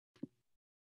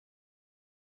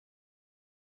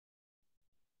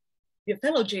Dear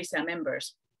fellow JCI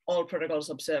members, all protocols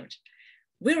observed,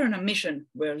 we're on a mission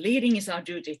where leading is our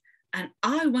duty, and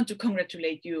I want to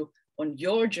congratulate you on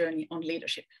your journey on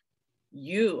leadership.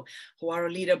 You, who are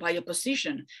a leader by your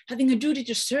position, having a duty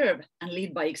to serve and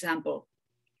lead by example,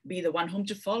 be the one whom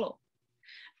to follow.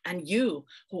 And you,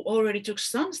 who already took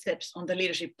some steps on the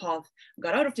leadership path,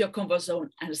 got out of your comfort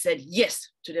zone and said yes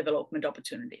to development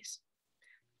opportunities.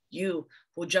 You,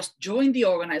 who just joined the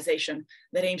organization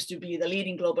that aims to be the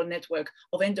leading global network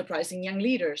of enterprising young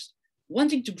leaders,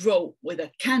 wanting to grow with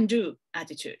a can-do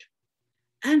attitude.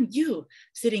 And you,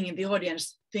 sitting in the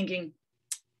audience thinking,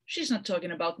 she's not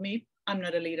talking about me, I'm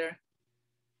not a leader.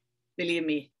 Believe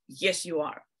me, yes, you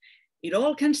are. It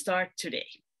all can start today.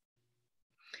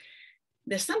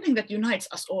 There's something that unites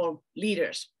us all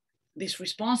leaders, this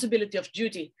responsibility of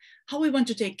duty, how we want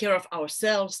to take care of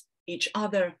ourselves, each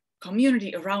other,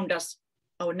 community around us,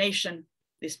 our nation,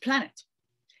 this planet.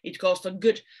 It calls for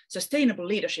good, sustainable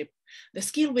leadership, the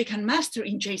skill we can master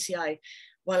in JCI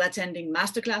while attending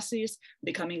masterclasses,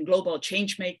 becoming global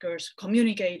change makers,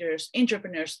 communicators,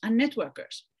 entrepreneurs, and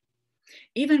networkers.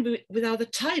 Even without a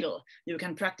title, you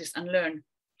can practice and learn.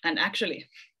 And actually,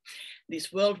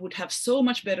 this world would have so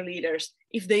much better leaders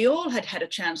if they all had had a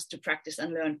chance to practice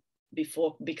and learn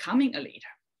before becoming a leader.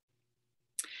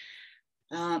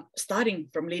 Starting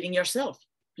from leading yourself,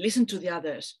 listen to the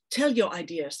others, tell your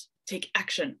ideas, take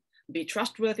action, be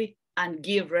trustworthy, and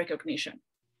give recognition.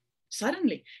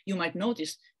 Suddenly, you might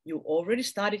notice you already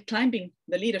started climbing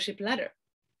the leadership ladder.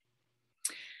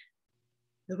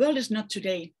 The world is not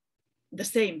today the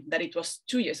same that it was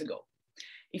 2 years ago.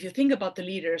 If you think about the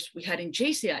leaders we had in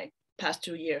JCI past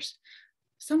 2 years,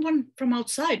 someone from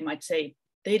outside might say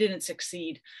they didn't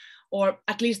succeed, or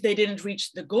at least they didn't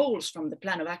reach the goals from the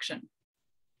plan of action.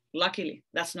 Luckily,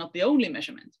 that's not the only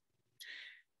measurement.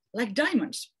 Like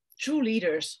diamonds, true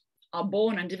leaders are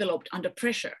born and developed under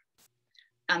pressure.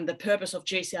 And the purpose of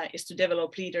JCI is to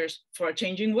develop leaders for a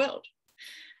changing world.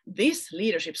 This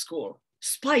leadership school,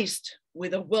 spiced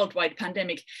with a worldwide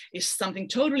pandemic, is something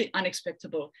totally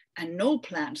unexpected, and no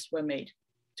plans were made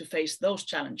to face those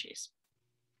challenges.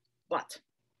 But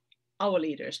our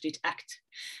leaders did act.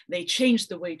 They changed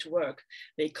the way to work.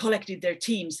 They collected their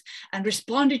teams and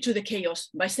responded to the chaos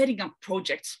by setting up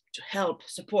projects to help,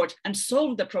 support, and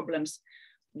solve the problems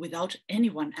without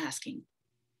anyone asking.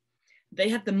 They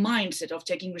had the mindset of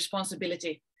taking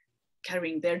responsibility,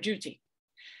 carrying their duty.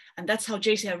 And that's how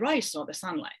JCI Rise saw the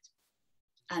sunlight.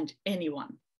 And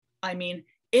anyone, I mean,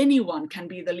 anyone can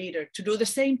be the leader to do the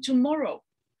same tomorrow.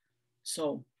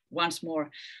 So once more,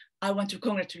 I want to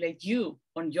congratulate you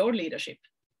on your leadership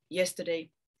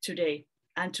yesterday, today,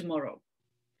 and tomorrow.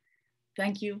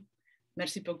 Thank you.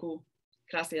 Merci beaucoup.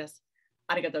 Gracias.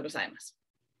 Arigatou gozaimasu.